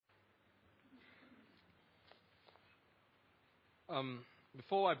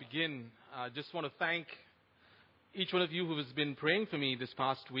Before I begin, I just want to thank each one of you who has been praying for me this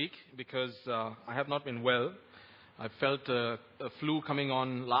past week because I have not been well. I felt a flu coming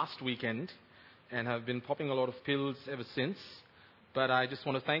on last weekend and have been popping a lot of pills ever since. But I just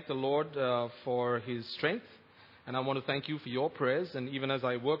want to thank the Lord for His strength, and I want to thank you for your prayers. And even as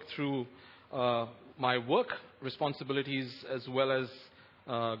I work through my work responsibilities as well as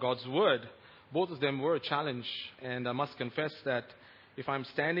God's Word, both of them were a challenge, and I must confess that if I'm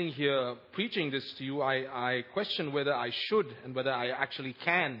standing here preaching this to you, I question whether I should and whether I actually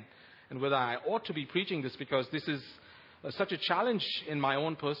can and whether I ought to be preaching this, because this is such a challenge in my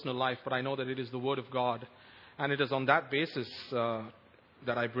own personal life, but I know that it is the Word of God, and it is on that basis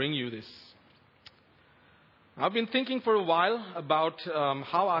that I bring you this. I've been thinking for a while about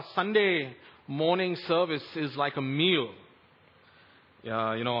how our Sunday morning service is like a meal.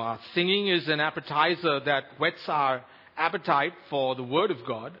 Our singing is an appetizer that whets our appetite for the Word of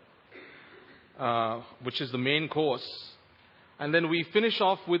God, which is the main course. And then we finish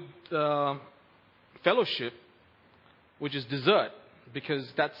off with fellowship, which is dessert,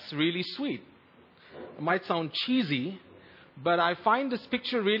 because that's really sweet. It might sound cheesy, but I find this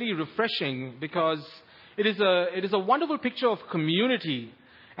picture really refreshing because it is a wonderful picture of community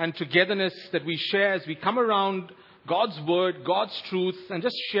and togetherness that we share as we come around God's Word, God's truth, and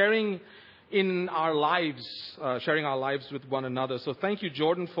just sharing our lives with one another. So thank you,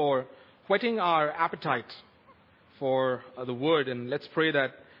 Jordan, for whetting our appetite for the Word. And let's pray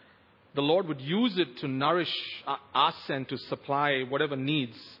that the Lord would use it to nourish us and to supply whatever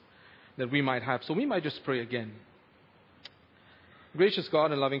needs that we might have. So we might just pray again. Gracious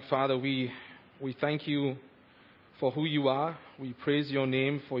God and loving Father, we thank you for who you are. We praise your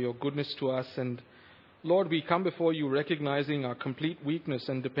name for your goodness to us. And Lord, we come before you recognizing our complete weakness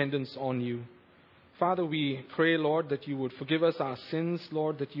and dependence on you. Father, we pray, Lord, that you would forgive us our sins,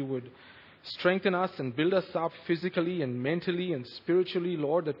 Lord, that you would strengthen us and build us up physically and mentally and spiritually,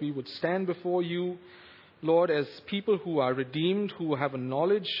 Lord, that we would stand before you, Lord, as people who are redeemed, who have a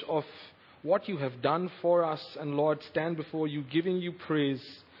knowledge of what you have done for us, and Lord, stand before you giving you praise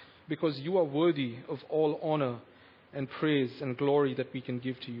because you are worthy of all honor and praise and glory that we can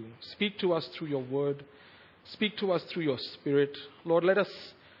give to you. Speak to us through your word. Speak to us through your Spirit. Lord, let us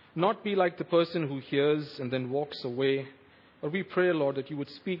not be like the person who hears and then walks away. But we pray, Lord, that you would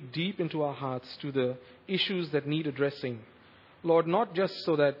speak deep into our hearts to the issues that need addressing. Lord, not just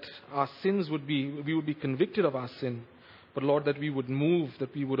so that our sins we would be convicted of our sin, but Lord, that we would move,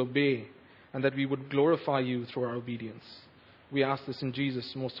 that we would obey, and that we would glorify you through our obedience. We ask this in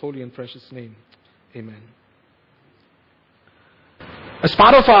Jesus' most holy and precious name. Amen. As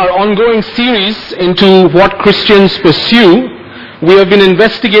part of our ongoing series into what Christians pursue, we have been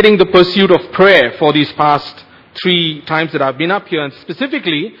investigating the pursuit of prayer for these past 3 times that I've been up here. And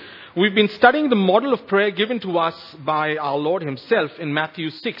specifically, we've been studying the model of prayer given to us by our Lord himself in Matthew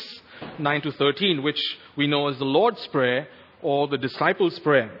 6, 9-13, which we know as the Lord's Prayer or the Disciples'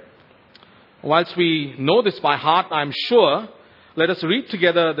 Prayer. Whilst we know this by heart, I'm sure, let us read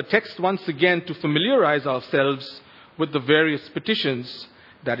together the text once again to familiarize ourselves with the various petitions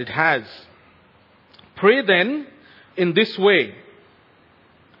that it has. Pray then in this way: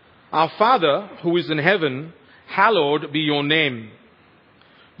 Our Father who is in heaven, hallowed be your name.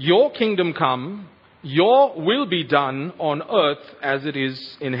 Your kingdom come, your will be done on earth as it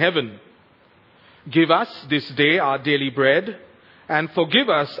is in heaven. Give us this day our daily bread, and forgive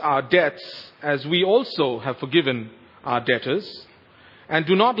us our debts as we also have forgiven our debtors. And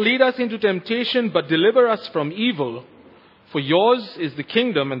do not lead us into temptation, but deliver us from evil. For yours is the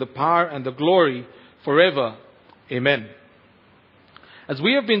kingdom and the power and the glory forever. Amen. As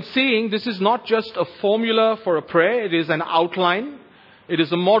we have been seeing, this is not just a formula for a prayer. It is an outline. It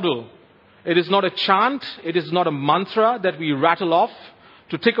is a model. It is not a chant. It is not a mantra that we rattle off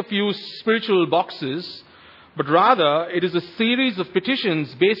to tick a few spiritual boxes. But rather, it is a series of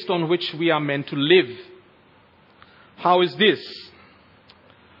petitions based on which we are meant to live. How is this?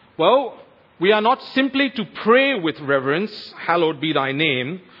 Well, we are not simply to pray with reverence, hallowed be thy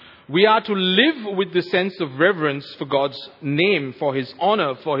name. We are to live with the sense of reverence for God's name, for his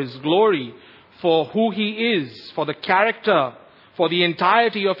honor, for his glory, for who he is, for the character, for the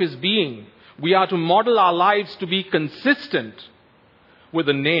entirety of his being. We are to model our lives to be consistent with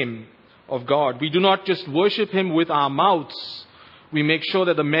the name of God. We do not just worship him with our mouths. We make sure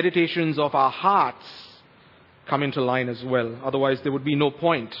that the meditations of our hearts come into line as well. Otherwise, there would be no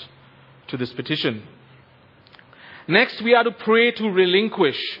point to this petition. Next, we are to pray to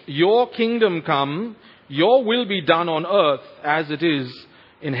relinquish. Your kingdom come, your will be done on earth as it is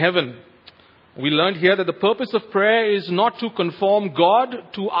in heaven. We learned here that the purpose of prayer is not to conform God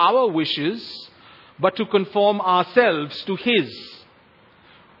to our wishes, but to conform ourselves to His.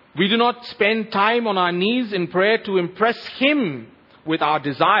 We do not spend time on our knees in prayer to impress Him with our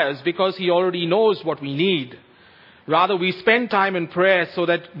desires because He already knows what we need. Rather, we spend time in prayer so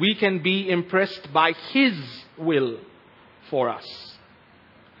that we can be impressed by His will for us.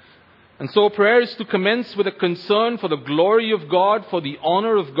 And so prayer is to commence with a concern for the glory of God, for the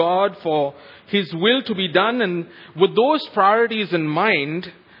honor of God, for His will to be done. And with those priorities in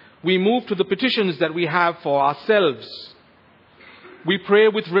mind, we move to the petitions that we have for ourselves. We pray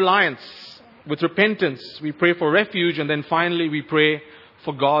with reliance, with repentance. We pray for refuge, and then finally we pray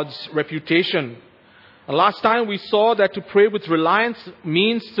for God's reputation. And last time we saw that to pray with reliance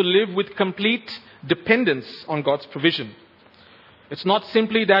means to live with complete dependence on God's provision. It's not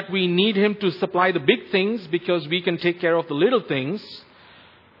simply that we need Him to supply the big things because we can take care of the little things,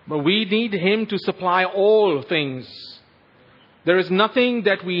 but we need Him to supply all things. There is nothing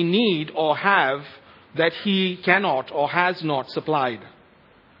that we need or have that He cannot or has not supplied.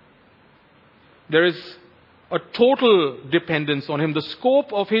 There is a total dependence on Him. The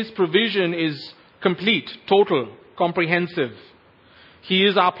scope of His provision is complete, total, comprehensive. He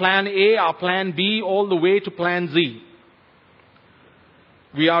is our plan A, our plan B, all the way to plan Z.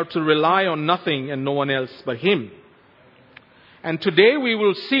 We are to rely on nothing and no one else but Him. And today we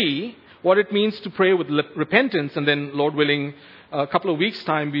will see what it means to pray with repentance, and then, Lord willing, a couple of weeks'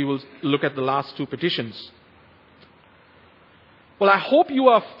 time we will look at the last two petitions. Well, I hope you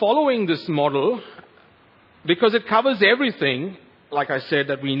are following this model because it covers everything, like I said,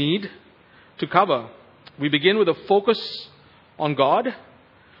 that we need to cover. We begin with a focus on God.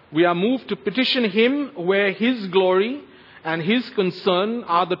 We are moved to petition Him where His glory and His concern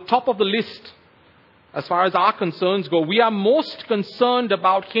are the top of the list as far as our concerns go. We are most concerned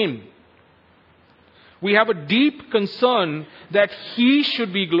about Him. We have a deep concern that He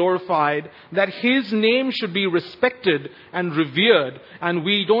should be glorified, that His name should be respected and revered. And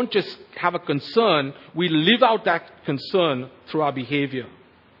we don't just have a concern, we live out that concern through our behavior.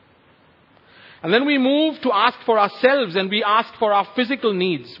 And then we move to ask for ourselves, and we ask for our physical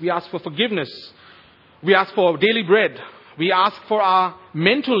needs. We ask for forgiveness. We ask for daily bread. We ask for our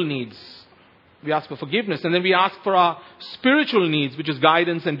mental needs. We ask for forgiveness. And then we ask for our spiritual needs, which is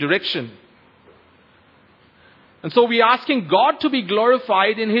guidance and direction. And so we are asking God to be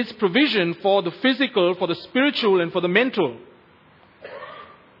glorified in His provision for the physical, for the spiritual, and for the mental.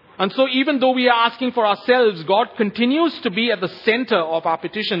 And so even though we are asking for ourselves, God continues to be at the center of our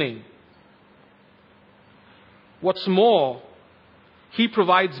petitioning. What's more, He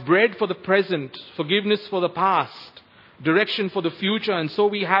provides bread for the present, forgiveness for the past, direction for the future, and so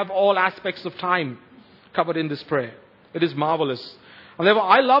we have all aspects of time covered in this prayer. It is marvelous. And therefore,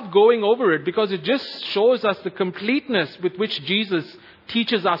 I love going over it because it just shows us the completeness with which Jesus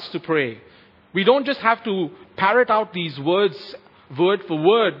teaches us to pray. We don't just have to parrot out these words word for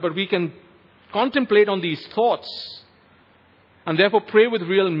word, but we can contemplate on these thoughts and therefore pray with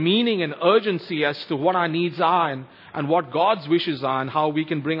real meaning and urgency as to what our needs are and what God's wishes are and how we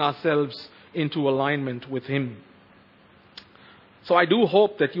can bring ourselves into alignment with Him. So I do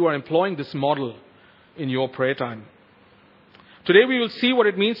hope that you are employing this model in your prayer time. Today we will see what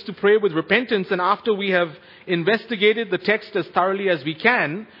it means to pray with repentance, and after we have investigated the text as thoroughly as we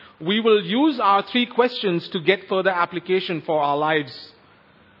can, we will use our 3 questions to get further application for our lives.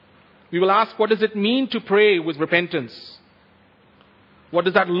 We will ask, what does it mean to pray with repentance? What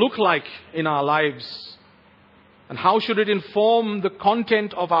does that look like in our lives? And how should it inform the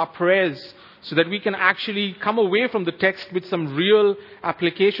content of our prayers so that we can actually come away from the text with some real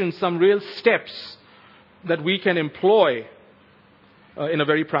application, some real steps that we can employ in a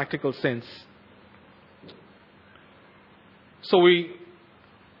very practical sense. So we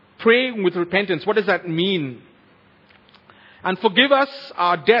pray with repentance. What does that mean? And forgive us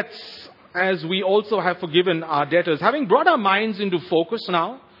our debts as we also have forgiven our debtors. Having brought our minds into focus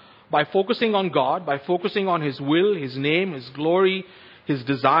now, by focusing on God, by focusing on His will, His name, His glory, His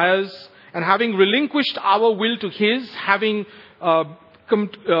desires, and having relinquished our will to His, having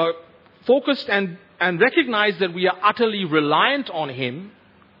focused and recognized that we are utterly reliant on Him,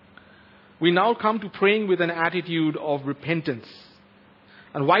 we now come to praying with an attitude of repentance.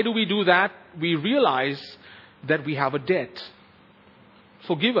 And why do we do that? We realize that we have a debt.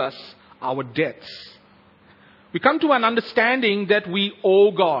 Forgive us our debts. We come to an understanding that we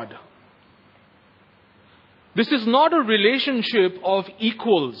owe God. This is not a relationship of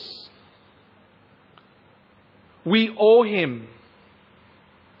equals. We owe Him.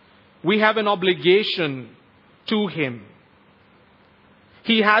 We have an obligation to Him.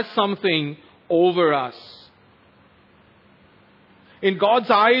 He has something over us. In God's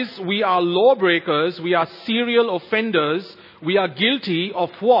eyes, we are lawbreakers, we are serial offenders, we are guilty of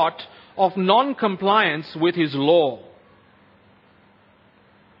what? Of non-compliance with His law.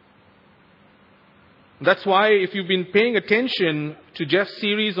 That's why if you've been paying attention to Jeff's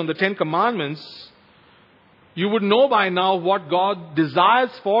series on the Ten Commandments, you would know by now what God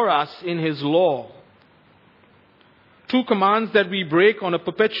desires for us in His law. 2 commands that we break on a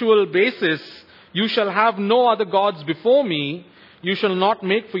perpetual basis. You shall have no other gods before me. You shall not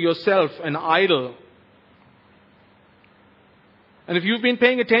make for yourself an idol. And if you've been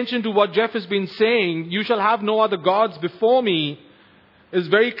paying attention to what Jeff has been saying, you shall have no other gods before me, it's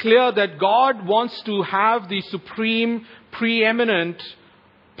very clear that God wants to have the supreme, preeminent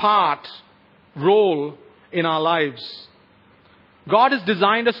role in our lives. God has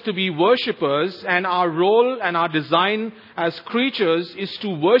designed us to be worshippers, and our role and our design as creatures is to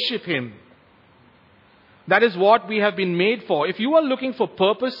worship Him. That is what we have been made for. If you are looking for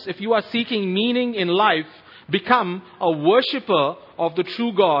purpose, if you are seeking meaning in life, become a worshipper of the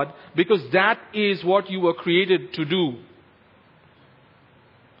true God, because that is what you were created to do.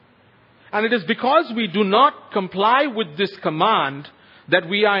 And it is because we do not comply with this command that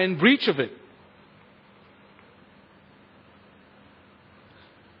we are in breach of it.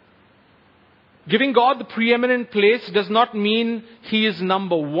 Giving God the preeminent place does not mean He is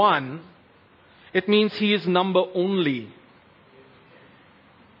number one. It means He is number only.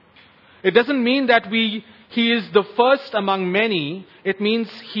 It doesn't mean that He is the first among many. It means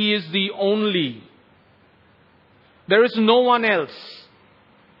He is the only. There is no one else.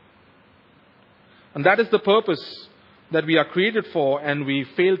 And that is the purpose that we are created for and we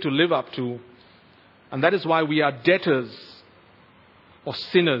fail to live up to. And that is why we are debtors or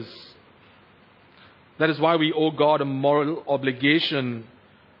sinners. That is why we owe God a moral obligation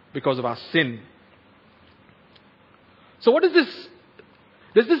because of our sin. So what is this?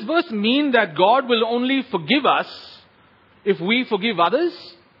 Does this verse mean that God will only forgive us if we forgive others?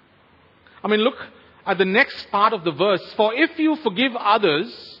 I mean, look at the next part of the verse. For if you forgive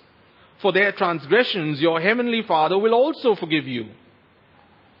others for their transgressions, your heavenly Father will also forgive you.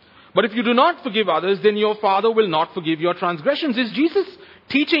 But if you do not forgive others, then your Father will not forgive your transgressions. Is Jesus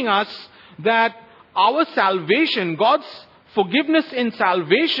teaching us that our salvation, God's forgiveness in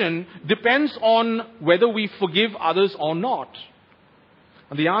salvation, depends on whether we forgive others or not?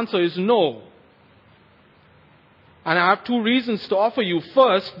 And the answer is no. And I have 2 reasons to offer you.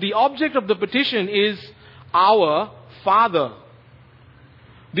 First, the object of the petition is our Father.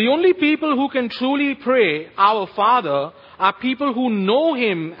 The only people who can truly pray, Our Father, are people who know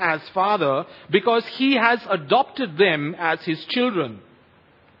Him as Father because He has adopted them as His children.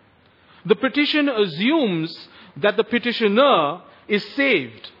 The petition assumes that the petitioner is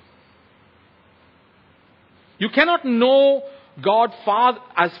saved. You cannot know God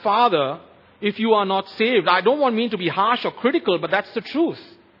as Father if you are not saved. I don't mean to be harsh or critical, but that's the truth.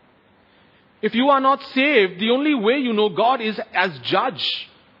 If you are not saved, the only way you know God is as judge.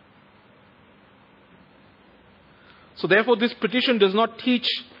 So therefore, this petition does not teach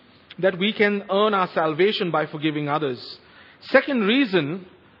that we can earn our salvation by forgiving others. Second reason,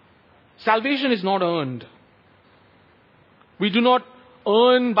 salvation is not earned. We do not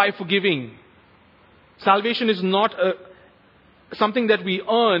earn by forgiving. Salvation is not something that we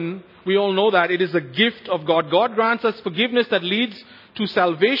earn. We all know that. It is a gift of God. God grants us forgiveness that leads to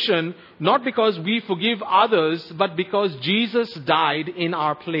salvation, not because we forgive others, but because Jesus died in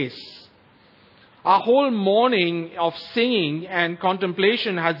our place. Our whole morning of singing and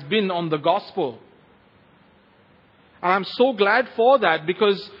contemplation has been on the gospel. And I'm so glad for that,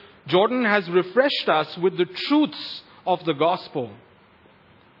 because Jordan has refreshed us with the truths of the gospel.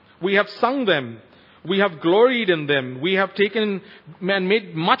 We have sung them. We have gloried in them. We have taken and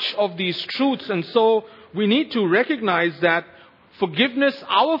made much of these truths. And so we need to recognize that forgiveness,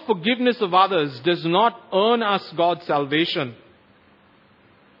 our forgiveness of others, does not earn us God's salvation.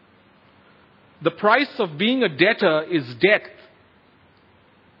 The price of being a debtor is death.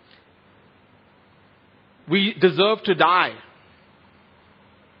 We deserve to die.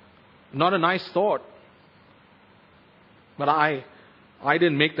 Not a nice thought. But I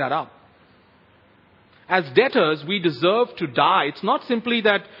didn't make that up. As debtors, we deserve to die. It's not simply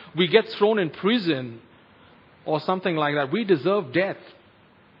that we get thrown in prison or something like that. We deserve death.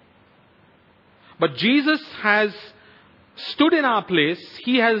 But Jesus has stood in our place.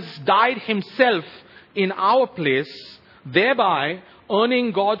 He has died Himself in our place, thereby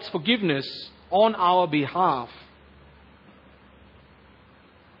earning God's forgiveness on our behalf.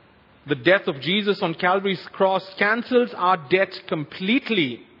 The death of Jesus on Calvary's cross cancels our debt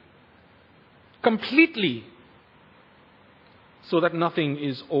completely. completely, so that nothing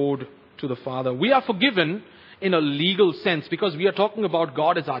is owed to the Father. We are forgiven in a legal sense because we are talking about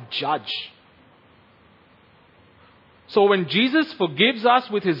God as our judge. So when Jesus forgives us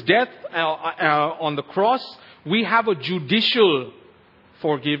with his death on the cross, we have a judicial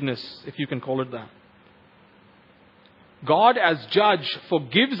forgiveness, if you can call it that. God as judge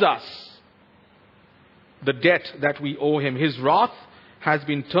forgives us the debt that we owe him. His wrath has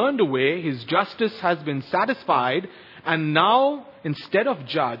been turned away, his justice has been satisfied, and now, instead of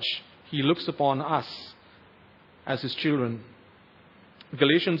judge, he looks upon us as his children.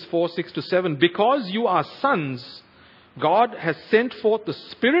 Galatians 4:6-7, because you are sons, God has sent forth the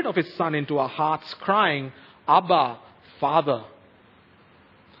Spirit of his Son into our hearts, crying, Abba, Father.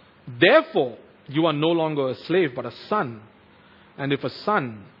 Therefore, you are no longer a slave, but a son. And if a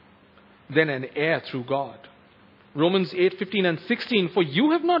son, then an heir through God. Romans 8:15-16, for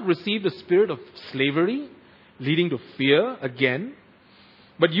you have not received the spirit of slavery, leading to fear again,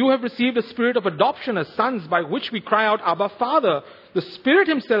 but you have received a spirit of adoption as sons, by which we cry out, Abba, Father. The Spirit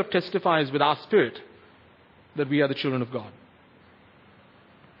himself testifies with our spirit that we are the children of God.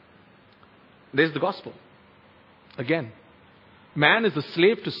 There's the gospel. Again, man is a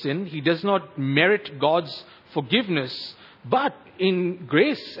slave to sin. He does not merit God's forgiveness, but in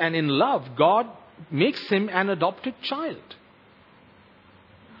grace and in love, God makes him an adopted child.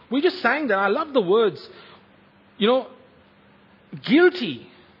 We just sang that. I love the words. Guilty,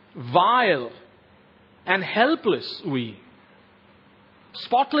 vile, and helpless we.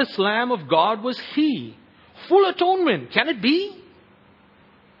 Spotless Lamb of God was he. Full atonement. Can it be?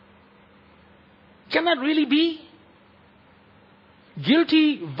 Can that really be?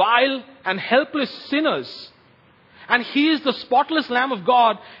 Guilty, vile, and helpless sinners. And he is the spotless Lamb of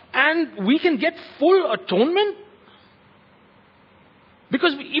God. And we can get full atonement?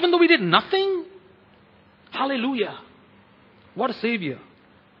 Because even though we did nothing? Hallelujah. What a Savior.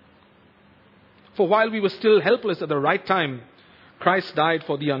 For while we were still helpless at the right time, Christ died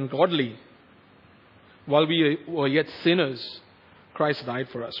for the ungodly. While we were yet sinners, Christ died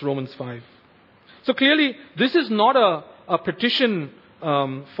for us. Romans 5. So clearly, this is not a petition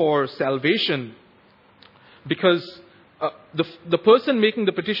for salvation, because the person making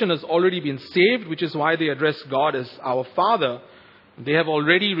the petition has already been saved, which is why they address God as our Father. They have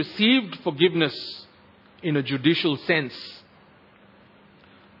already received forgiveness in a judicial sense.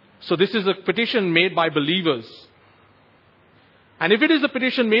 So this is a petition made by believers. And if it is a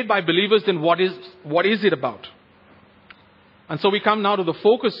petition made by believers, then what is it about? And so we come now to the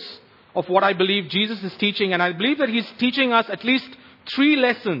focus of what I believe Jesus is teaching. And I believe that he's teaching us at least three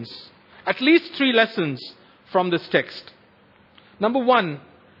lessons from this text. Number one,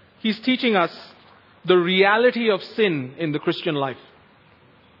 he's teaching us the reality of sin in the Christian life.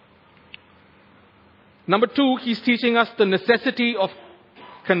 Number two, he's teaching us the necessity of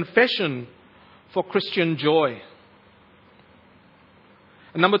confession for Christian joy.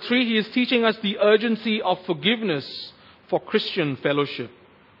 And number three, he is teaching us the urgency of forgiveness for Christian fellowship.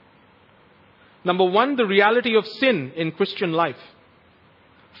 Number one, the reality of sin in Christian life.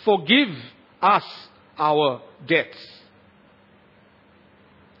 Forgive us our debts.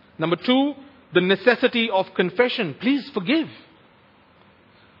 Number two, the necessity of confession. Please forgive.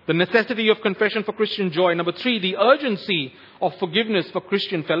 The necessity of confession for Christian joy. Number three, the urgency of forgiveness for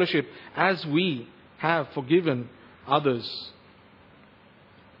Christian fellowship as we have forgiven others.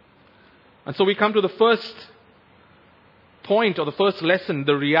 And so we come to the first point, or the first lesson,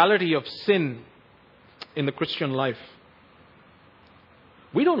 the reality of sin in the Christian life.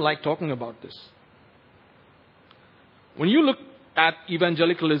 We don't like talking about this. When you look at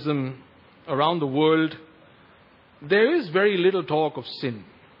evangelicalism around the world, there is very little talk of sin.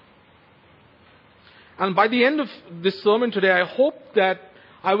 And by the end of this sermon today, I hope that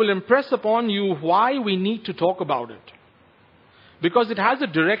I will impress upon you why we need to talk about it. Because it has a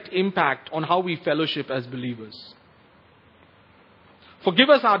direct impact on how we fellowship as believers. Forgive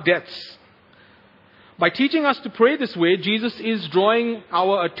us our debts. By teaching us to pray this way, Jesus is drawing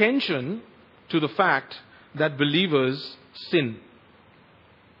our attention to the fact that believers sin.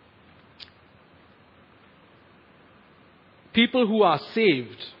 People who are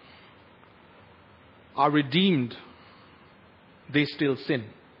saved, are redeemed, they still sin.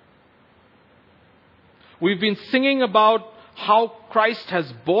 We've been singing about how Christ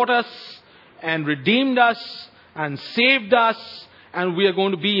has bought us and redeemed us and saved us, and we are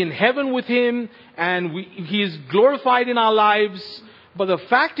going to be in heaven with him, and he is glorified in our lives. But the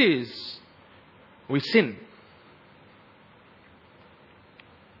fact is, we sin.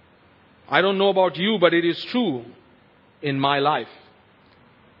 I don't know about you, but it is true in my life.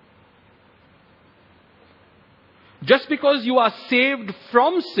 Just because you are saved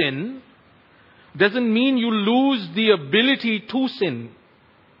from sin doesn't mean you lose the ability to sin.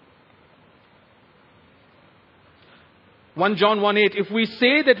 1 John 1:8, if we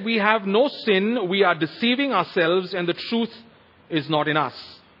say that we have no sin, we are deceiving ourselves and the truth is not in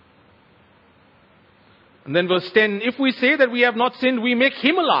us. And then verse 10, if we say that we have not sinned, we make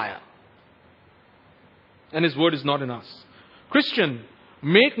him a liar. And his word is not in us. Christian,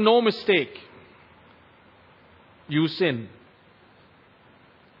 make no mistake. You sin.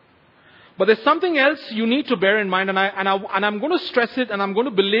 But there's something else you need to bear in mind, and I'm going to stress it, and I'm going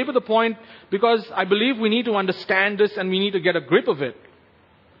to belabor the point, because I believe we need to understand this and we need to get a grip of it.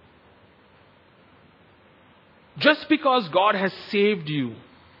 Just because God has saved you,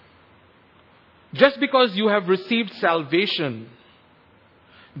 just because you have received salvation,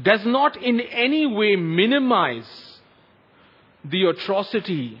 does not in any way minimize the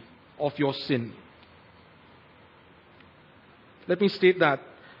atrocity of your sin. Let me state that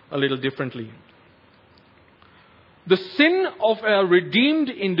a little differently. The sin of a redeemed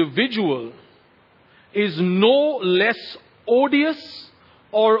individual is no less odious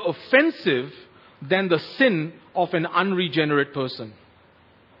or offensive than the sin of an unregenerate person.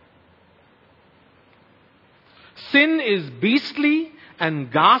 Sin is beastly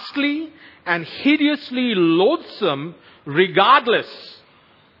and ghastly and hideously loathsome regardless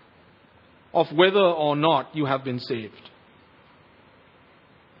of whether or not you have been saved.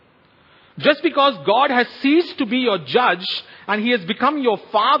 Just because God has ceased to be your judge and He has become your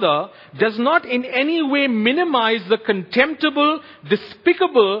Father does not in any way minimize the contemptible,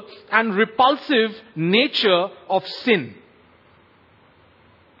 despicable and repulsive nature of sin.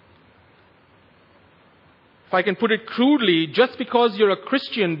 If I can put it crudely, just because you're a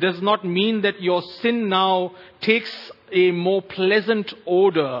Christian does not mean that your sin now takes a more pleasant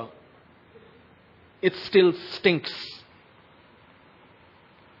odor. It still stinks.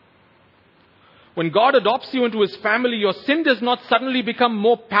 When God adopts you into His family, your sin does not suddenly become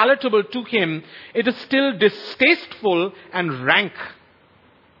more palatable to Him. It is still distasteful and rank.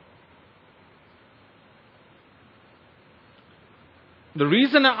 The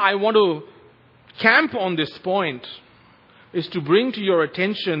reason I want to camp on this point is to bring to your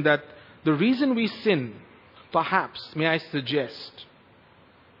attention that the reason we sin, perhaps, may I suggest,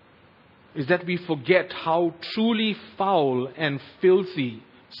 is that we forget how truly foul and filthy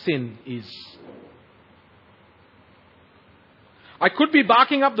sin is. I could be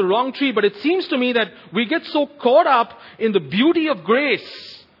barking up the wrong tree, but it seems to me that we get so caught up in the beauty of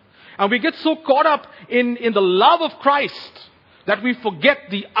grace, and we get so caught up in the love of Christ, that we forget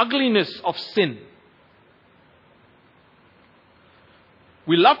the ugliness of sin.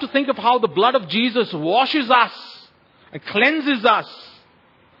 We love to think of how the blood of Jesus washes us and cleanses us.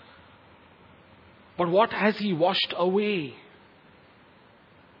 But what has He washed away?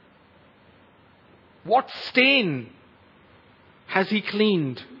 What stain has He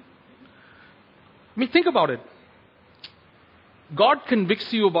cleaned? I mean, think about it. God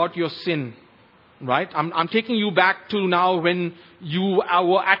convicts you about your sin, right? I'm taking you back to now when you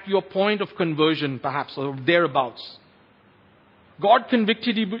were at your point of conversion, perhaps, or thereabouts. God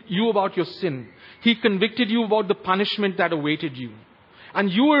convicted you about your sin. He convicted you about the punishment that awaited you.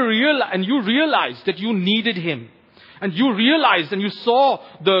 And you realized that you needed Him. And you realized and you saw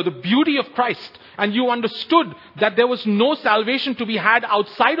the beauty of Christ. And you understood that there was no salvation to be had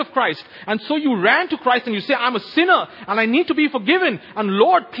outside of Christ. And so you ran to Christ and you say, I'm a sinner and I need to be forgiven. And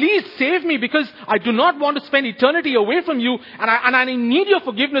Lord, please save me because I do not want to spend eternity away from you. And I need your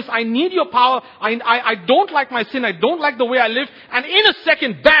forgiveness. I need your power. I don't like my sin. I don't like the way I live. And in a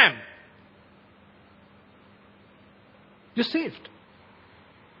second, bam! You're saved.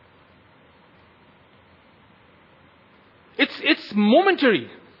 It's momentary.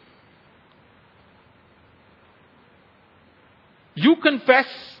 You confess,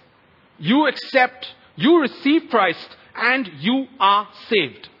 you accept, you receive Christ, and you are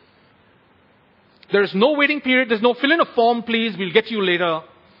saved. There is no waiting period. There's no fill in a form, please. We'll get to you later.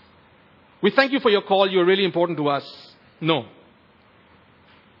 We thank you for your call. You're really important to us. No.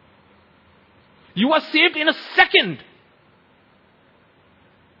 You are saved in a second.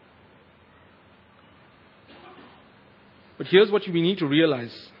 But here's what we need to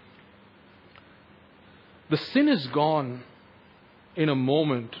realize. The sin is gone in a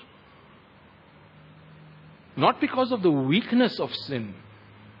moment. Not because of the weakness of sin,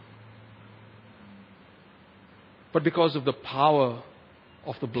 but because of the power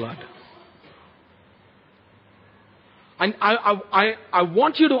of the blood. And I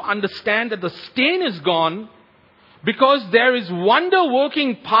want you to understand that the stain is gone, Because there is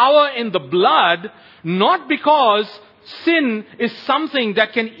wonder-working power in the blood, not because sin is something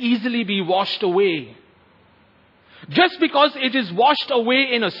that can easily be washed away. Just because it is washed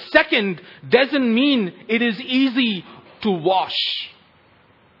away in a second doesn't mean it is easy to wash.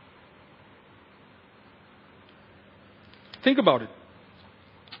 Think about it.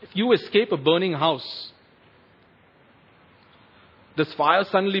 If you escape a burning house, does fire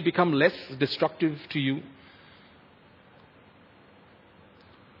suddenly become less destructive to you?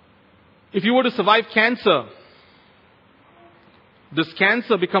 If you were to survive cancer, does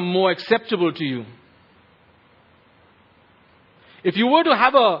cancer become more acceptable to you? If you were to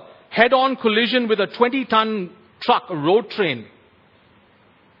have a head-on collision with a 20-ton truck, a road train,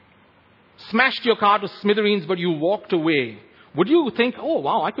 smashed your car to smithereens but you walked away, would you think, oh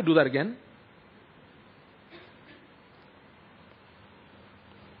wow, I could do that again?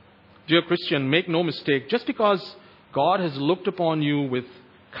 Dear Christian, make no mistake, just because God has looked upon you with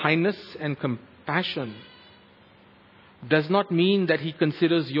kindness and compassion does not mean that He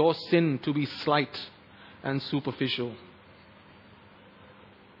considers your sin to be slight and superficial.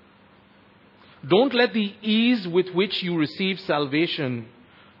 Don't let the ease with which you receive salvation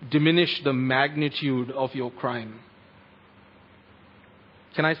diminish the magnitude of your crime.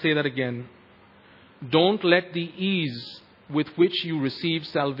 Can I say that again? Don't let the ease with which you receive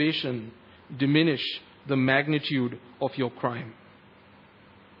salvation diminish the magnitude of your crime.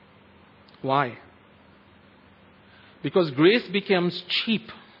 Why? Because grace becomes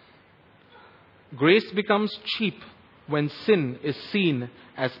cheap. Grace becomes cheap when sin is seen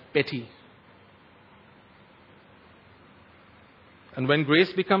as petty. And when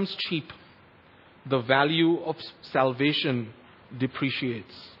grace becomes cheap, the value of salvation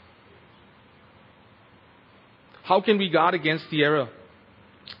depreciates. How can we guard against the error?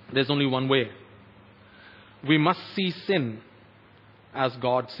 There's only one way. We must see sin as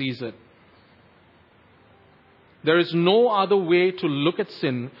God sees it. There is no other way to look at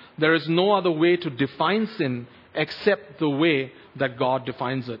sin. There is no other way to define sin except the way that God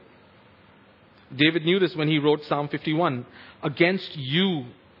defines it. David knew this when he wrote Psalm 51. Against you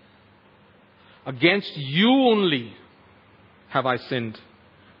only have I sinned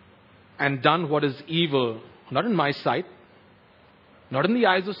and done what is evil, not in my sight, not in the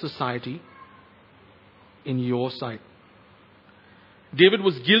eyes of society, in your sight. David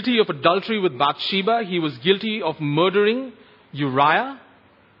was guilty of adultery with Bathsheba. He was guilty of murdering Uriah.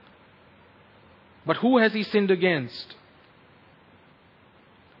 But who has he sinned against?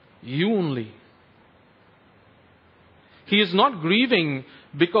 You only. He is not grieving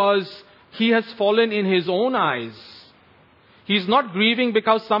because he has fallen in his own eyes. He is not grieving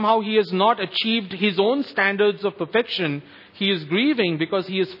because somehow he has not achieved his own standards of perfection. He is grieving because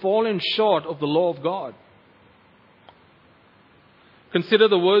he has fallen short of the law of God. Consider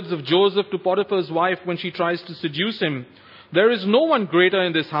the words of Joseph to Potiphar's wife when she tries to seduce him. There is no one greater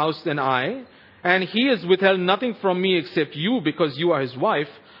in this house than I, and he has withheld nothing from me except you because you are his wife.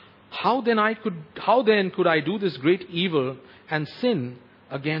 How then could I do this great evil and sin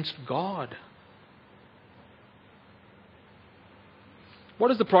against God? What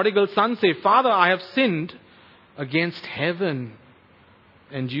does the prodigal son say? Father, I have sinned against heaven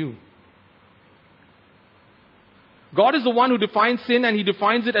and you. God is the one who defines sin, and He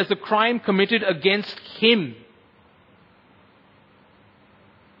defines it as a crime committed against Him.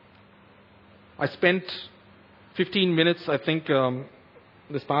 I spent 15 minutes, I think,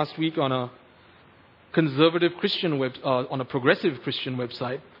 this past week on a conservative Christian on a progressive Christian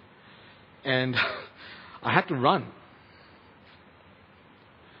website, and I had to run.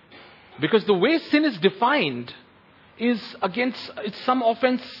 Because the way sin is defined is it's some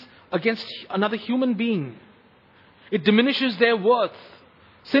offense against another human being. It diminishes their worth.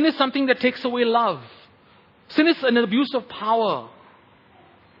 Sin is something that takes away love. Sin is an abuse of power.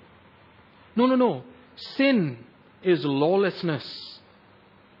 No. Sin is lawlessness.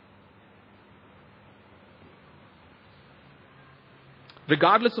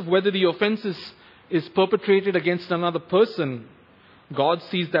 Regardless of whether the offense is perpetrated against another person, God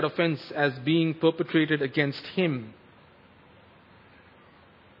sees that offense as being perpetrated against Him.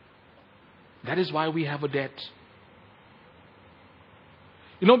 That is why we have a debt.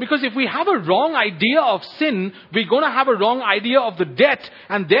 Because if we have a wrong idea of sin, we're going to have a wrong idea of the debt.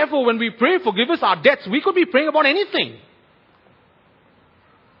 And therefore, when we pray, forgive us our debts, we could be praying about anything.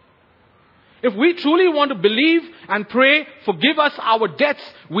 If we truly want to believe and pray, forgive us our debts,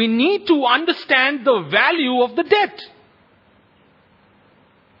 we need to understand the value of the debt.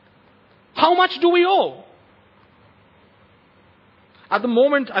 How much do we owe? At the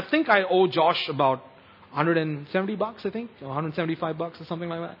moment, I think I owe Josh about $170, I think, or $175 or something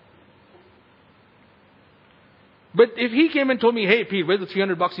like that. But if he came and told me, hey, Pete, where's the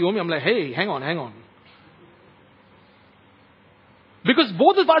 $300 you owe me? I'm like, hey, hang on. Because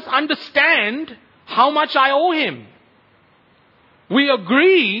both of us understand how much I owe him. We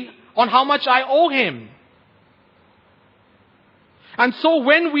agree on how much I owe him. And so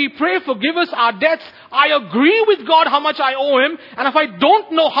when we pray, forgive us our debts, I agree with God how much I owe him. And if I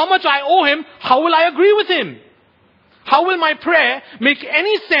don't know how much I owe him, how will I agree with him? How will my prayer make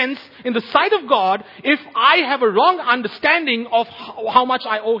any sense in the sight of God if I have a wrong understanding of how much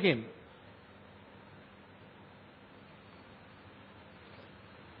I owe him?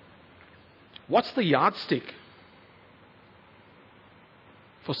 What's the yardstick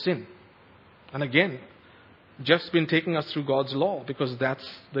for sin? And again, Jeff's been taking us through God's law because that's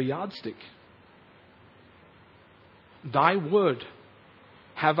the yardstick. Thy word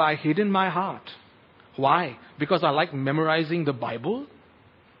have I hid in my heart. Why? Because I like memorizing the Bible?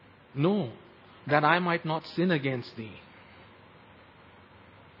 No, that I might not sin against thee.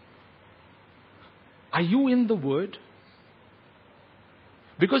 Are you in the word?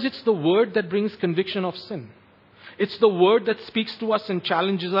 Because it's the word that brings conviction of sin. It's the word that speaks to us and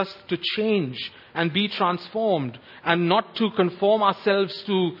challenges us to change and be transformed and not to conform ourselves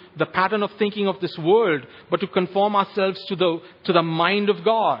to the pattern of thinking of this world, but to conform ourselves to the mind of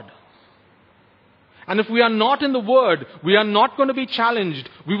God. And if we are not in the word, we are not going to be challenged.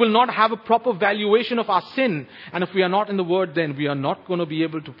 We will not have a proper valuation of our sin. And if we are not in the word, then we are not going to be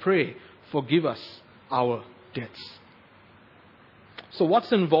able to pray, forgive us our debts. So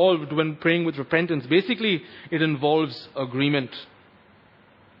what's involved when praying with repentance? Basically, it involves agreement.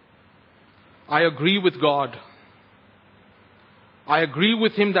 I agree with God. I agree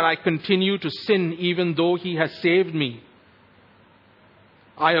with him that I continue to sin even though he has saved me.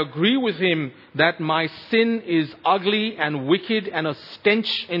 I agree with him that my sin is ugly and wicked and a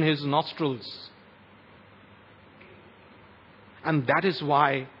stench in his nostrils. And that is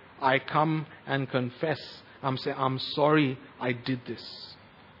why I come and confess. I'm saying, I'm sorry I did this.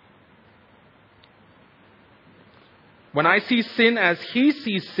 When I see sin as he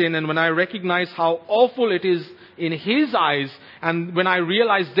sees sin, and when I recognize how awful it is in his eyes, and when I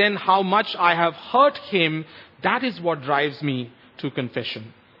realize then how much I have hurt him, that is what drives me to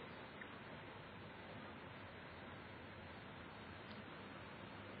confession.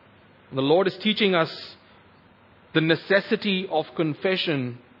 The Lord is teaching us the necessity of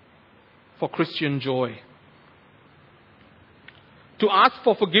confession for Christian joy. To ask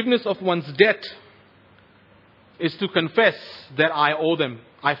for forgiveness of one's debt is to confess that I owe them.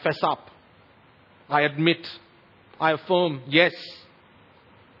 I fess up. I admit. I affirm, yes.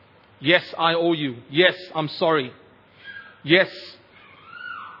 Yes, I owe you. Yes, I'm sorry. Yes,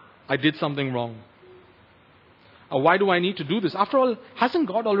 I did something wrong. Why do I need to do this? After all, hasn't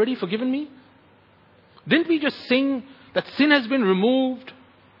God already forgiven me? Didn't we just sing that sin has been removed?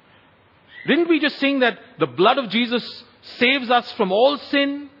 Didn't we just sing that the blood of Jesus saves us from all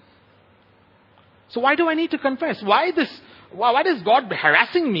sin? So why do I need to confess? Why is God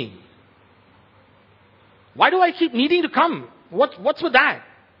harassing me? Why do I keep needing to come? What's with that?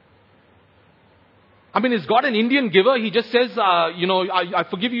 I mean, is God an Indian giver? He just says, I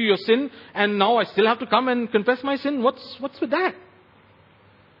forgive you your sin, and now I still have to come and confess my sin? What's with that?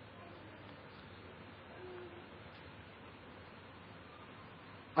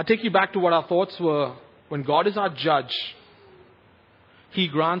 I'll take you back to what our thoughts were. When God is our judge, he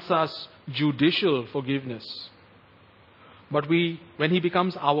grants us judicial forgiveness. But when he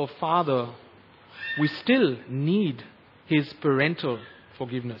becomes our Father, we still need his parental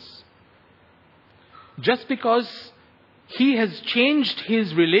forgiveness. Just because he has changed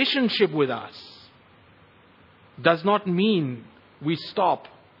his relationship with us does not mean we stop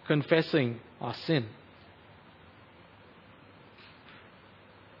confessing our sin.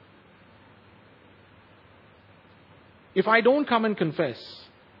 If I don't come and confess,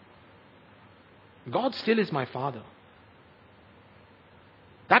 God still is my Father.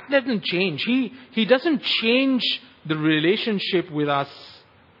 That doesn't change. He doesn't change the relationship with us,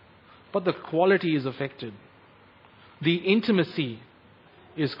 but the quality is affected. The intimacy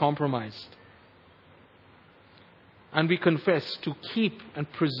is compromised. And we confess to keep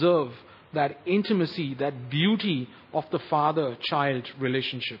and preserve that intimacy, that beauty of the father-child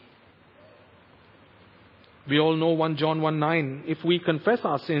relationship. We all know 1 John 1:9. If we confess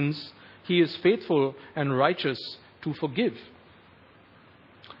our sins, he is faithful and righteous to forgive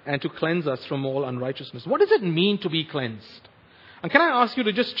and to cleanse us from all unrighteousness. What does it mean to be cleansed? And can I ask you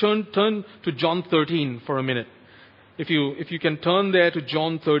to just turn to John 13 for a minute? if you can turn there to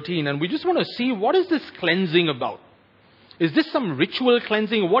John 13, and we just want to see, what is this cleansing about? Is this some ritual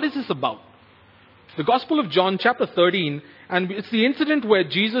cleansing? What is this about? The Gospel of John, chapter 13, and it's the incident where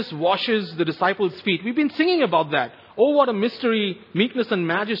Jesus washes the disciples' feet. We've been singing about that. Oh, what a mystery, meekness and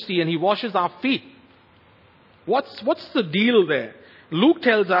majesty, and he washes our feet. What's the deal there? Luke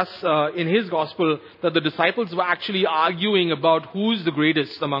tells us in his Gospel that the disciples were actually arguing about who's the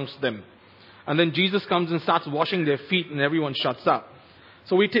greatest amongst them. And then Jesus comes and starts washing their feet, and everyone shuts up.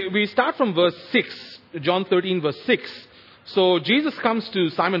 So we start from verse 6, John 13, verse 6. So Jesus comes to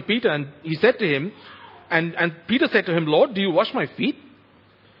Simon Peter, and he said to him, and Peter said to him, Lord, do you wash my feet?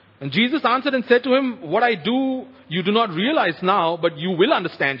 And Jesus answered and said to him, what I do, you do not realize now, but you will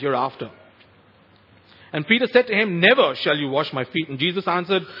understand hereafter. And Peter said to him, never shall you wash my feet. And Jesus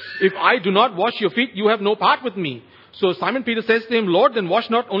answered, if I do not wash your feet, you have no part with me. So Simon Peter says to him, Lord, then wash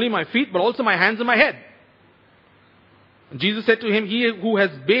not only my feet, but also my hands and my head. And Jesus said to him, he who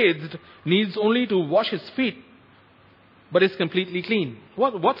has bathed needs only to wash his feet, but is completely clean.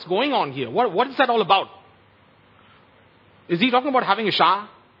 What's going on here? What is that all about? Is he talking about having a shower?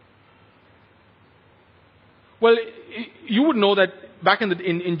 Well, you would know that back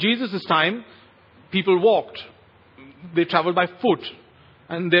in Jesus' time, people walked. They traveled by foot,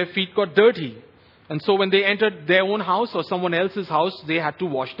 and their feet got dirty. And so when they entered their own house or someone else's house, they had to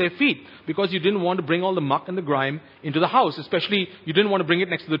wash their feet, because you didn't want to bring all the muck and the grime into the house. Especially, you didn't want to bring it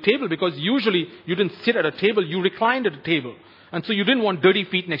next to the table, because usually you didn't sit at a table, you reclined at a table. And so you didn't want dirty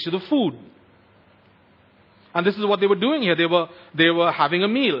feet next to the food. And this is what they were doing here. They were having a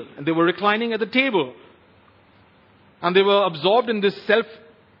meal, and they were reclining at the table. And they were absorbed in this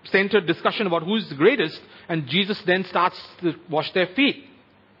self-centered discussion about who is the greatest. And Jesus then starts to wash their feet.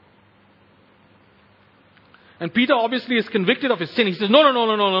 And Peter obviously is convicted of his sin. He says, no,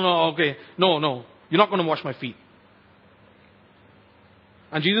 okay, no, you're not going to wash my feet.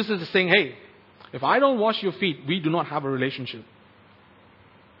 And Jesus is saying, hey, if I don't wash your feet, we do not have a relationship.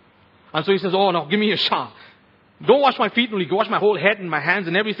 And so he says, oh no, give me a shower. Don't wash my feet only, go wash my whole head and my hands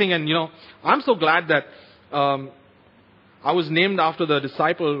and everything. And I'm so glad that I was named after the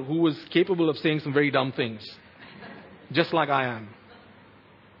disciple who was capable of saying some very dumb things. Just like I am.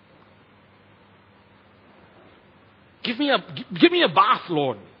 Give me a bath,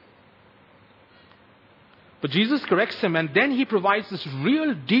 Lord. But Jesus corrects him, and then he provides this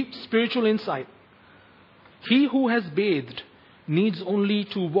real deep spiritual insight. He who has bathed needs only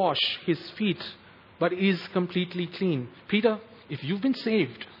to wash his feet, but is completely clean. Peter, if you've been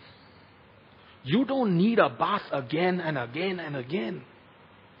saved, you don't need a bath again and again and again.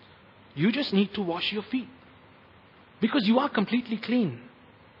 You just need to wash your feet, because you are completely clean.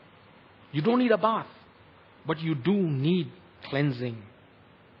 You don't need a bath, but you do need cleansing.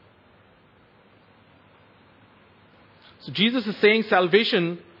 So Jesus is saying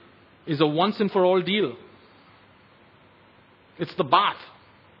salvation is a once and for all deal. It's the bath.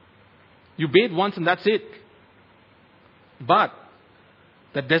 You bathe once and that's it. But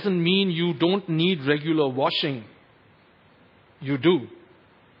that doesn't mean you don't need regular washing. You do.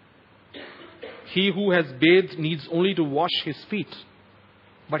 He who has bathed needs only to wash his feet,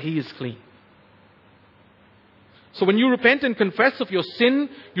 but he is clean. So when you repent and confess of your sin,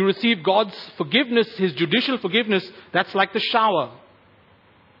 you receive God's forgiveness, his judicial forgiveness. That's like the shower.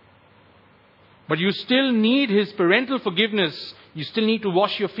 But you still need his parental forgiveness. You still need to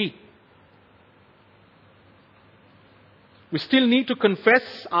wash your feet. We still need to confess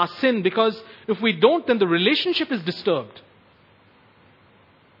our sin, because if we don't, then the relationship is disturbed.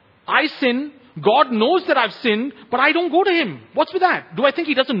 I sin, God knows that I've sinned, but I don't go to him. What's with that? Do I think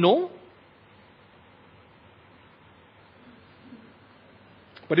he doesn't know?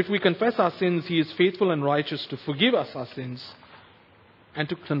 But if we confess our sins, he is faithful and righteous to forgive us our sins and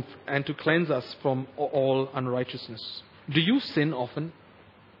to cleanse us from all unrighteousness. Do you sin often?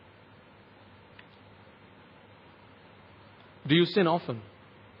 Do you sin often?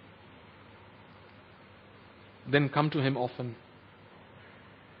 Then come to him often.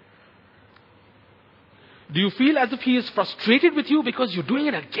 Do you feel as if he is frustrated with you because you're doing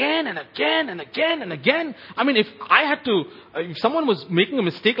it again and again and again and again? I mean, if someone was making a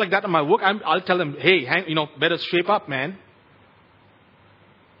mistake like that in my work, I'll tell them, hey, better shape up, man.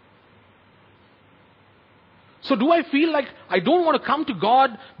 So do I feel like I don't want to come to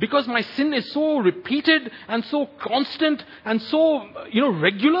God because my sin is so repeated and so constant and so,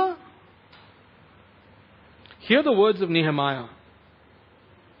 regular? Hear the words of Nehemiah.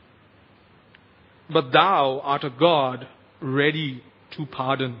 But thou art a God ready to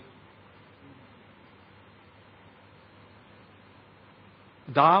pardon.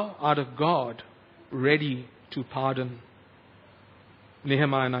 Thou art a God ready to pardon.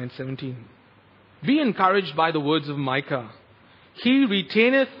 Nehemiah 9:17. Be encouraged by the words of Micah. He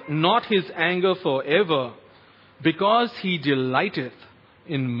retaineth not his anger forever, because he delighteth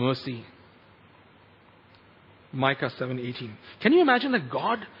in mercy. Micah 7:18. Can you imagine that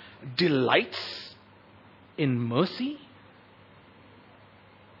God delights in mercy?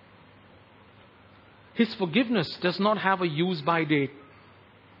 His forgiveness does not have a use-by date.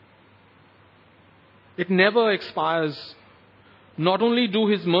 It never expires. Not only do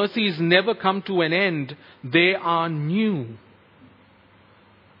his mercies never come to an end, they are new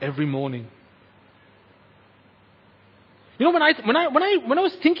every morning. You know, when I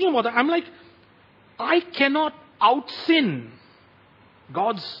was thinking about that, I'm like, I cannot out-sin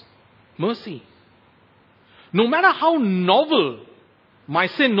God's mercy. No matter how novel my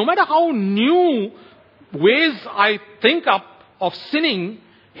sin, no matter how new ways I think up of sinning,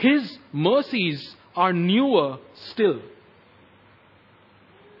 his mercies are newer still.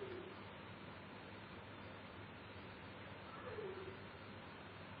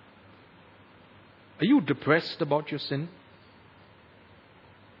 Are you depressed about your sin?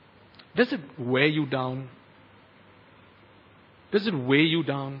 Does it wear you down? Does it weigh you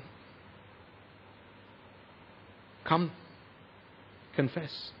down? Come,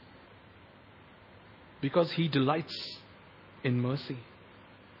 confess. Because he delights in mercy.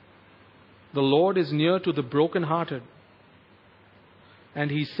 The Lord is near to the brokenhearted,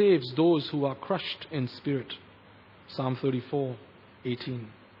 and he saves those who are crushed in spirit. Psalm 34:18.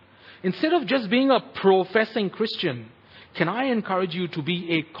 Instead of just being a professing Christian, can I encourage you to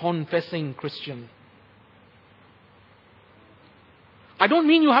be a confessing Christian? I don't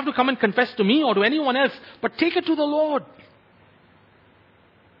mean you have to come and confess to me or to anyone else, but take it to the Lord.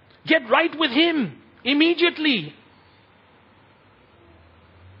 Get right with him immediately.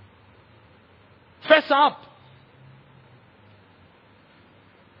 Fess up.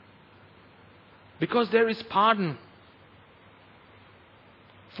 Because there is pardon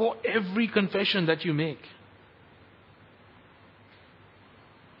for every confession that you make.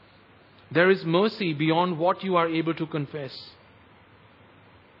 There is mercy beyond what you are able to confess.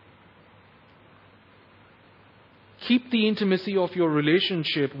 Keep the intimacy of your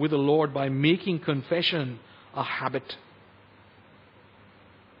relationship with the Lord by making confession a habit.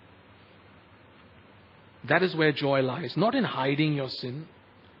 That is where joy lies, not in hiding your sin.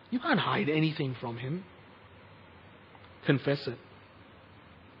 You can't hide anything from him. Confess it.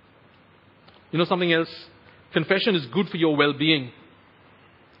 You know something else? Confession is good for your well-being.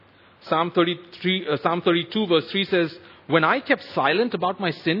 Psalm 32 verse 3 says, when I kept silent about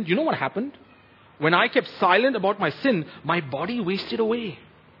my sin, do you know what happened? When I kept silent about my sin, my body wasted away.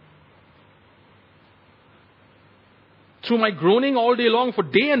 Through my groaning all day long, for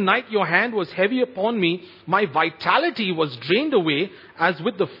day and night your hand was heavy upon me. My vitality was drained away as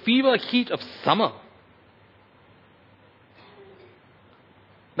with the fever heat of summer.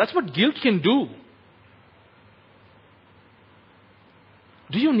 That's what guilt can do.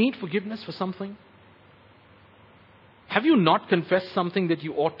 Do you need forgiveness for something? Have you not confessed something that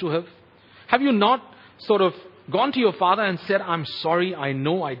you ought to have? Have you not sort of gone to your father and said, I'm sorry, I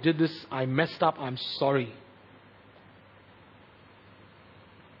know I did this, I messed up, I'm sorry.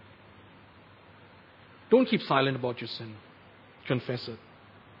 Don't keep silent about your sin. Confess it.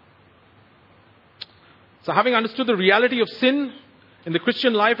 So having understood the reality of sin in the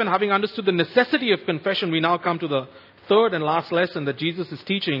Christian life and having understood the necessity of confession, we now come to the third and last lesson that Jesus is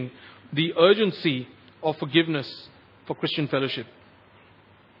teaching, the urgency of forgiveness for Christian fellowship.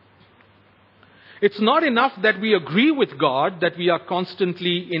 It's not enough that we agree with God that we are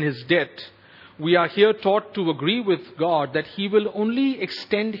constantly in his debt. We are here taught to agree with God that he will only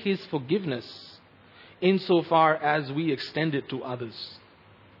extend his forgiveness insofar as we extend it to others.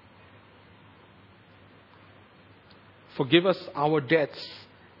 Forgive us our debts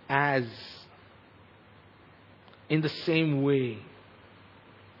as in the same way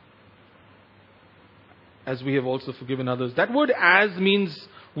as we have also forgiven others. That word as means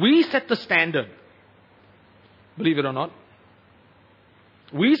we set the standard. Believe it or not.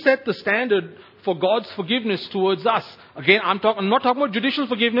 We set the standard for God's forgiveness towards us. Again, I'm not talking about judicial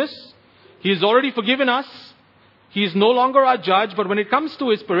forgiveness. He has already forgiven us. He is no longer our judge. But when it comes to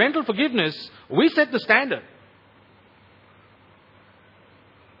his parental forgiveness, we set the standard.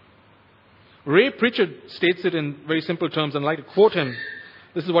 Ray Pritchard states it in very simple terms, and I'd like to quote him.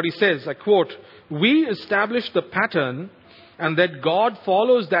 This is what he says, I quote, we establish the pattern and that God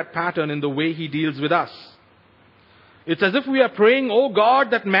follows that pattern in the way he deals with us. It's as if we are praying, oh God,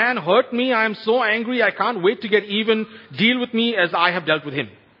 that man hurt me. I am so angry. I can't wait to get even. Deal with me as I have dealt with him.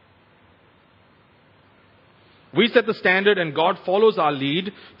 We set the standard and God follows our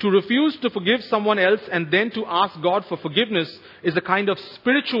lead. To refuse to forgive someone else and then to ask God for forgiveness is a kind of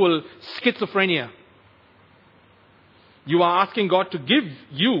spiritual schizophrenia. You are asking God to give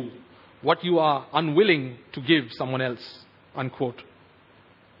you what you are unwilling to give someone else. Unquote.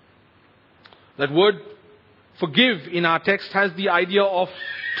 That word forgive in our text has the idea of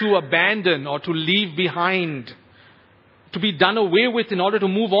to abandon or to leave behind, to be done away with in order to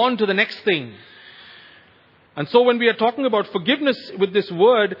move on to the next thing. And so when we are talking about forgiveness with this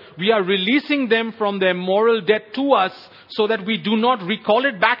word, we are releasing them from their moral debt to us so that we do not recall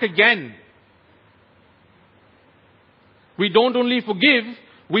it back again. We don't only forgive,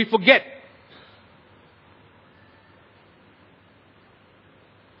 we forget.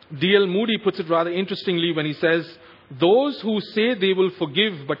 D.L. Moody puts it rather interestingly when he says, those who say they will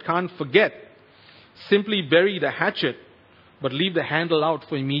forgive but can't forget simply bury the hatchet but leave the handle out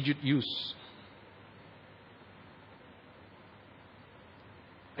for immediate use.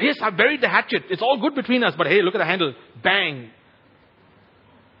 Yes, I buried the hatchet. It's all good between us, but hey, look at the handle. Bang.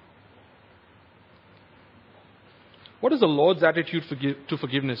 What is the Lord's attitude to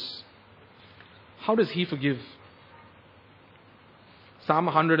forgiveness? How does He forgive? Psalm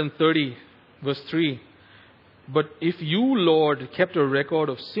 130, verse 3. But if you, Lord, kept a record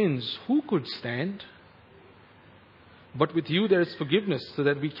of sins, who could stand? But with you there is forgiveness, so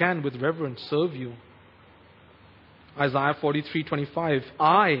that we can with reverence serve you. Isaiah 43:25.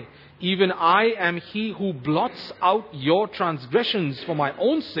 I, even I, am He who blots out your transgressions for my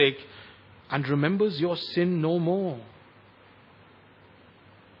own sake and remembers your sin no more.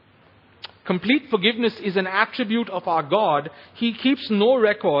 Complete forgiveness is an attribute of our God. He keeps no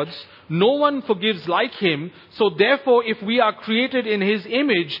records. No one forgives like Him. So therefore, if we are created in His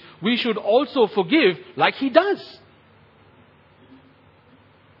image, we should also forgive like He does.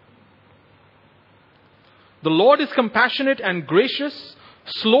 The Lord is compassionate and gracious,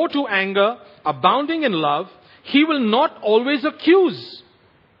 slow to anger, abounding in love. He will not always accuse.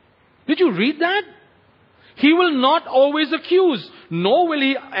 Did you read that? He will not always accuse, nor will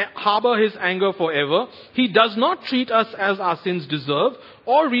He harbor His anger forever. He does not treat us as our sins deserve,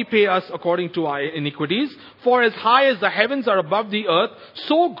 or repay us according to our iniquities. For as high as the heavens are above the earth,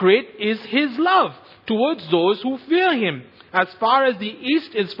 so great is His love towards those who fear Him. As far as the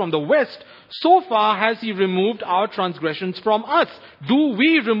east is from the west, so far has He removed our transgressions from us. Do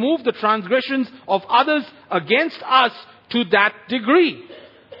we remove the transgressions of others against us to that degree?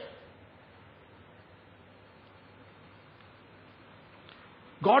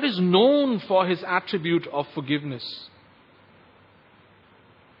 God is known for His attribute of forgiveness.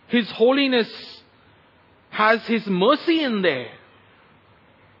 His holiness has His mercy in there.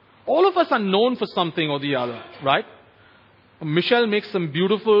 All of us are known for something or the other, right? Michelle makes some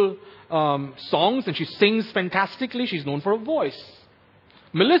beautiful songs and she sings fantastically. She's known for her voice.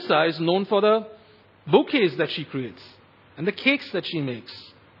 Melissa is known for the bouquets that she creates and the cakes that she makes.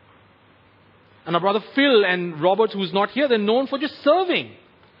 And our brother Phil and Robert, who's not here, they're known for just serving.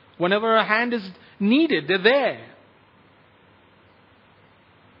 Whenever a hand is needed, they're there.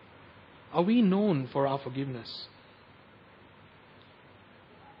 Are we known for our forgiveness?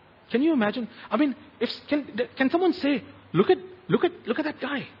 Can you imagine? I mean, can someone say, look at that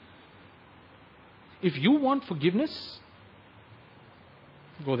guy. If you want forgiveness,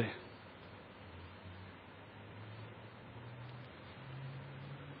 go there.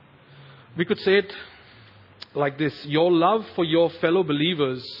 We could say it like this: your love for your fellow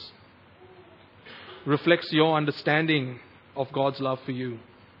believers reflects your understanding of God's love for you.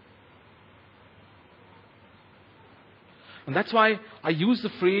 And that's why I use the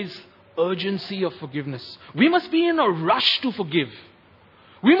phrase urgency of forgiveness. We must be in a rush to forgive.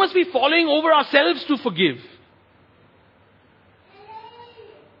 We must be falling over ourselves to forgive.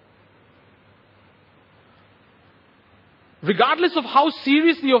 Regardless of how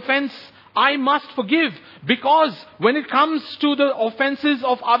serious the offense, I must forgive, because when it comes to the offenses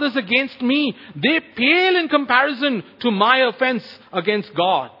of others against me, they pale in comparison to my offense against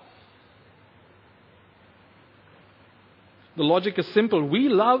God. The logic is simple. We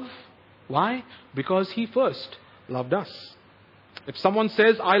love. Why? Because He first loved us. If someone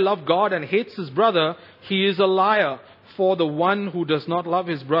says, I love God, and hates his brother, he is a liar. For the one who does not love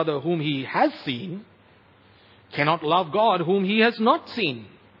his brother whom he has seen cannot love God whom he has not seen.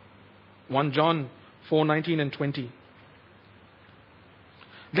 1 John 4:19 and 20.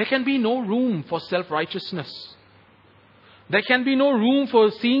 There can be no room for self-righteousness. There can be no room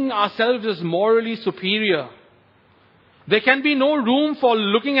for seeing ourselves as morally superior. There can be no room for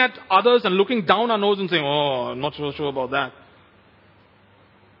looking at others and looking down our nose and saying, oh, I'm not so sure about that.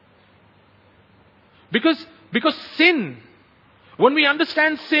 Because Because sin, when we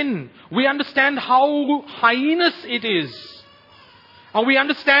understand sin, we understand how heinous it is. And we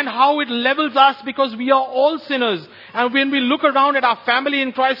understand how it levels us because we are all sinners. And when we look around at our family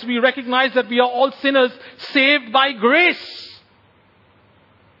in Christ, we recognize that we are all sinners saved by grace.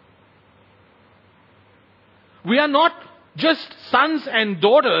 We are not just sons and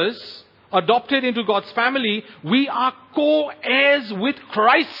daughters adopted into God's family. We are co-heirs with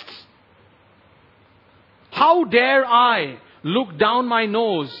Christ. How dare I look down my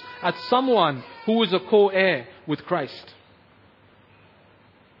nose at someone who is a co-heir with Christ?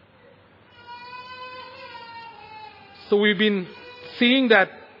 So we've been seeing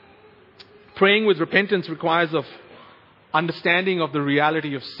that praying with repentance requires of understanding of the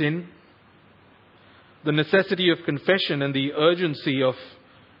reality of sin, the necessity of confession, and the urgency of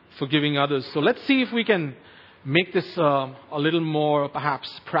forgiving others. So let's see if we can make this a little more perhaps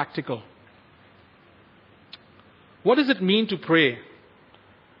practical. What does it mean to pray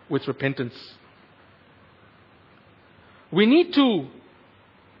with repentance? We need to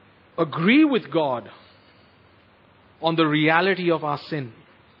agree with God on the reality of our sin.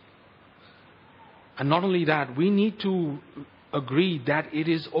 And not only that, we need to agree that it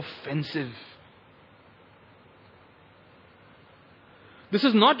is offensive. This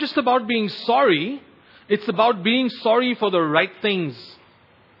is not just about being sorry, it's about being sorry for the right things.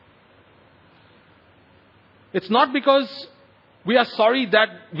 It's not because we are sorry that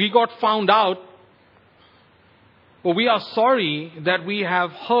we got found out, but we are sorry that we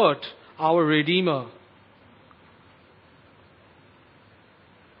have hurt our Redeemer.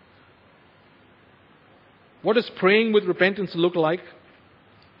 What does praying with repentance look like?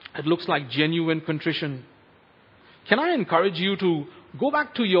 It looks like genuine contrition. Can I encourage you to go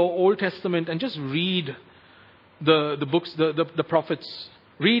back to your Old Testament and just read the books, the prophets.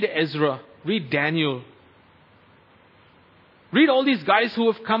 Read Ezra. Read Daniel. Read all these guys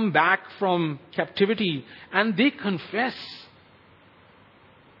who have come back from captivity and they confess.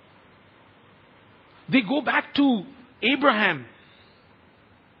 They go back to Abraham.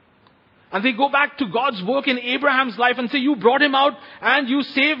 And they go back to God's work in Abraham's life and say, you brought him out and you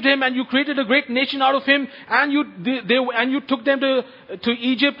saved him and you created a great nation out of him and you took them to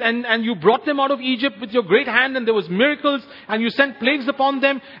Egypt and you brought them out of Egypt with your great hand and there was miracles and you sent plagues upon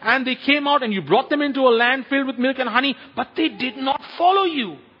them and they came out and you brought them into a land filled with milk and honey, but they did not follow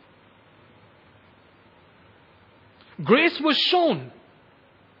you. Grace was shown,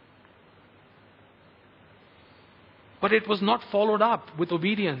 but it was not followed up with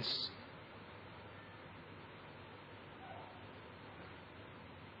obedience.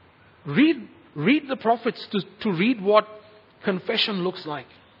 Read the prophets to read what confession looks like.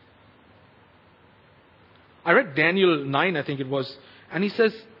 I read Daniel 9, I think it was, and he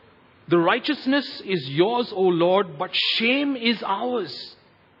says, the righteousness is yours, O Lord, but shame is ours.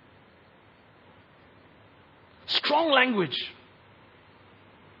 Strong language,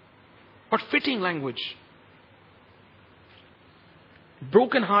 but fitting language.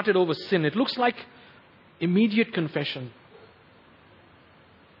 Broken-hearted over sin. It looks like immediate confession.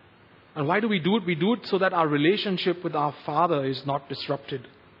 And why do we do it? We do it so that our relationship with our Father is not disrupted.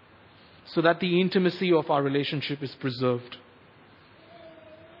 So that the intimacy of our relationship is preserved.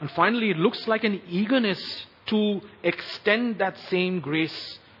 And finally, it looks like an eagerness to extend that same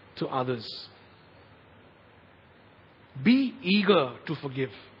grace to others. Be eager to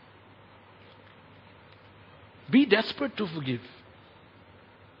forgive. Be desperate to forgive.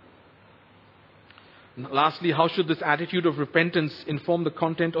 Lastly, how should this attitude of repentance inform the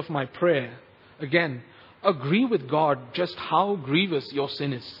content of my prayer? Again, agree with God just how grievous your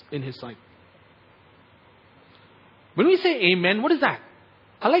sin is in His sight. When we say amen, what is that?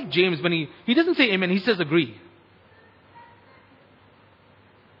 I like James when he doesn't say amen, he says agree.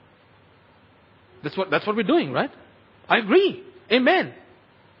 That's what we're doing, right? I agree. Amen.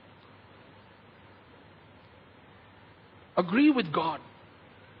 Agree with God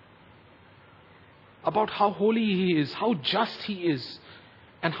about how holy He is, how just He is,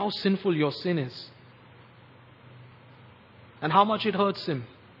 and how sinful your sin is. And how much it hurts Him.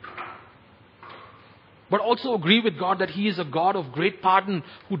 But also agree with God that He is a God of great pardon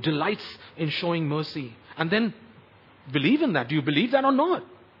who delights in showing mercy. And then believe in that. Do you believe that or not?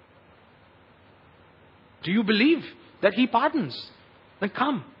 Do you believe that He pardons? Then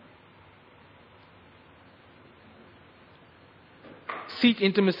come. Seek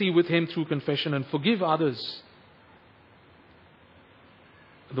intimacy with Him through confession and forgive others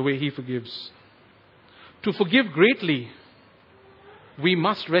the way He forgives. To forgive greatly, we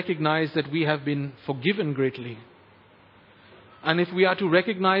must recognize that we have been forgiven greatly. And if we are to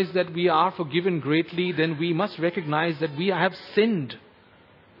recognize that we are forgiven greatly, then we must recognize that we have sinned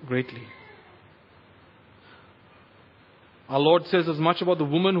greatly. Our Lord says as much about the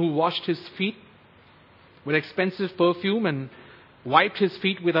woman who washed his feet with expensive perfume and wiped his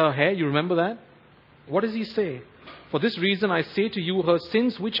feet with her hair. You remember that? What does he say? For this reason I say to you, her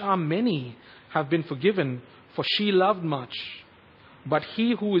sins, which are many, have been forgiven, for she loved much. But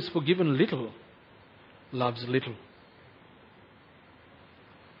he who is forgiven little, loves little.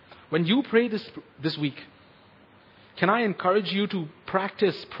 When you pray this week, can I encourage you to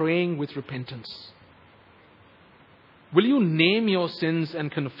practice praying with repentance? Will you name your sins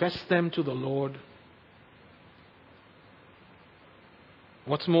and confess them to the Lord?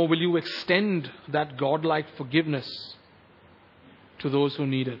 What's more, will you extend that God-like forgiveness to those who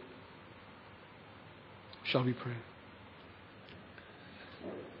need it? Shall we pray?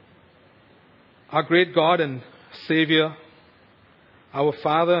 Our great God and Savior, our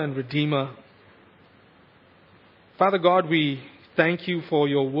Father and Redeemer, Father God, we thank you for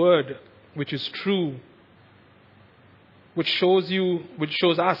your word, which is true, which shows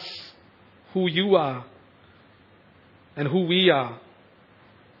us who you are and who we are,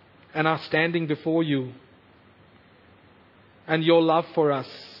 and are standing before you, and your love for us,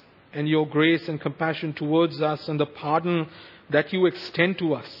 and your grace and compassion towards us, and the pardon that you extend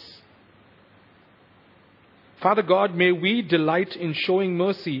to us. Father God, may we delight in showing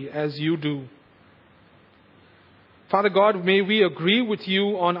mercy as you do. Father God, may we agree with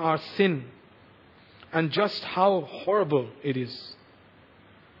you on our sin and just how horrible it is.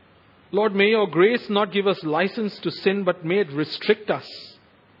 Lord, may your grace not give us license to sin, but may it restrict us.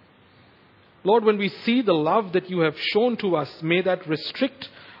 Lord, when we see the love that you have shown to us, may that restrict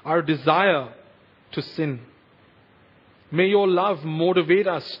our desire to sin. May your love motivate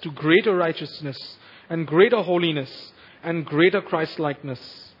us to greater righteousness and greater holiness and greater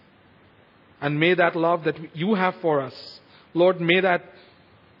Christ-likeness. And may that love that you have for us, Lord, may that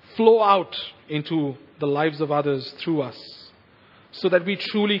flow out into the lives of others through us, so that we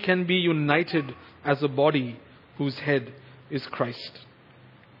truly can be united as a body whose head is Christ.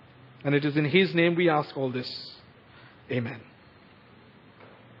 And it is in His name we ask all this. Amen.